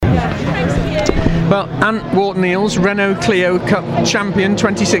Well, Ant Wharton-Eales, Renault Clio Cup champion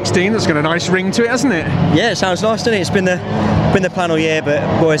 2016. That's got a nice ring to it, hasn't it? Yeah, it sounds nice, doesn't it? It's been the plan all year, but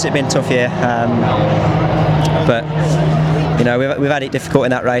boy, has it been a tough year. But you know, we've had it difficult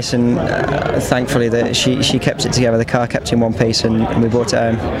in that race, and thankfully that she kept it together. The car kept in one piece, and we brought it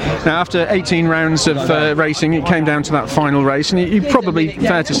home. Now, after 18 rounds of racing, it came down to that final race, and you probably,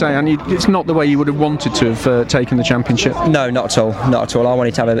 fair to say, and it's not the way you would have wanted to have taken the championship. No, not at all. Not at all. I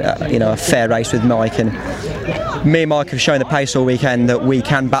wanted to have a fair race with Mike, and me and Mike have shown the pace all weekend that we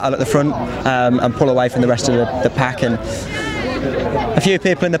can battle at the front and pull away from the rest of the pack. And a few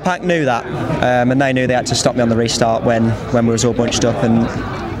people in the pack knew that, and they knew they had to stop me on the restart when we was all bunched up. And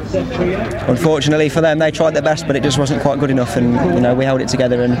unfortunately for them, they tried their best, but it just wasn't quite good enough. And you know, we held it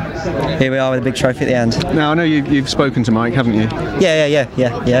together, and here we are with a big trophy at the end. Now, I know you've spoken to Mike, haven't you?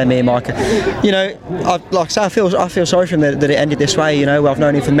 Yeah. Me and Mike. You know, like I say, I feel sorry for him that it ended this way. You know, I've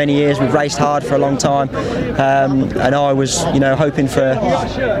known him for many years. We've raced hard for a long time, and I was, hoping for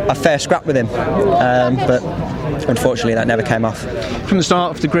a fair scrap with him, but unfortunately that never came off. From the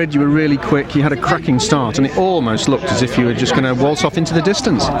start of the grid, you were really quick. You had a cracking start, and it almost looked as if you were just going to waltz off into the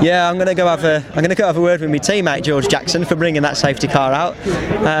distance. Yeah, I'm going to go have a word with my teammate George Jackson for bringing that safety car out.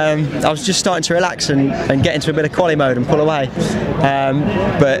 I was just starting to relax and get into a bit of quali mode and pull away.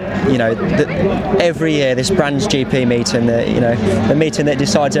 But you know, every year this Brands GP meeting, the meeting that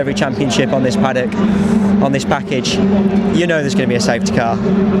decides every championship on this paddock, on this package, you know there's going to be a safety car.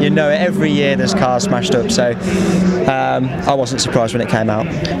 You know every year there's cars smashed up. So I wasn't surprised when it came out.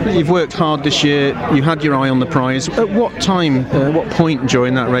 You've worked hard this year. You had your eye on the prize. At what time, what point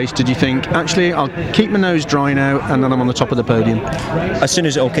during that race did you think, actually, I'll keep my nose dry now, and then I'm on the top of the podium? As soon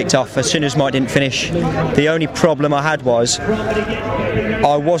as it all kicked off, as soon as Mike didn't finish, the only problem I had was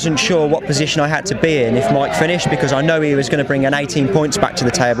I wasn't sure what position I had to be in if Mike finished, because I know he was going to bring an 18 points back to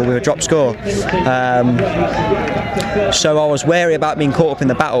the table with a drop score. So I was wary about being caught up in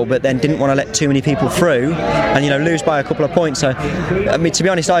the battle, but then didn't want to let too many people through and lose by a couple of points. So I mean, to be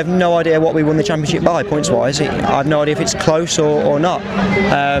honest, I have no idea what we won the championship by points wise. I have no idea if it's close or not.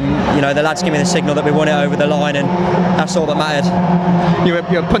 The lads give me the signal that we won it over the line, and that's all that mattered.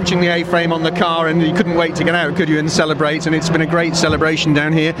 You're punching the A-frame on the car, and you couldn't wait to get out, could you, and celebrate? And it's been a great celebration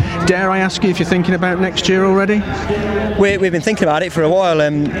down here. Dare I ask you if you're thinking about next year already? We've been thinking about it for a while.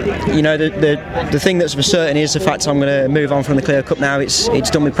 The thing that's for certain is the fact I'm going to move on from the Clio Cup now. It's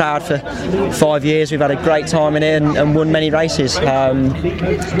done me proud for 5 years. We've had a great time in it and won many races. A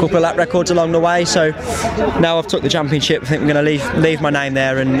couple of lap records along the way. So now I've took the championship, I think we're going to leave my name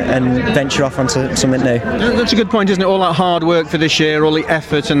there and venture off onto something new. That's a good point, isn't it? All that hard work for this year, all the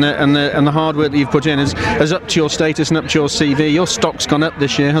effort and the hard work that you've put in has up to your status and up to your CV. Your stock's gone up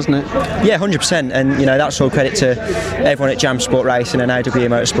this year, hasn't it? Yeah, 100%. And that's all credit to everyone at Jam Sport Racing and AWE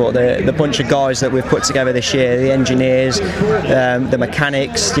Motorsport. The bunch of guys that we've put together this year, the engineers, the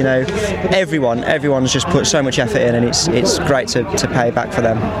mechanics, everyone's just put so much effort in, and it's great to pay back for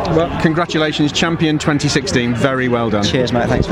them. Well, congratulations, champion 2016. Very well done. Cheers, mate. Thanks.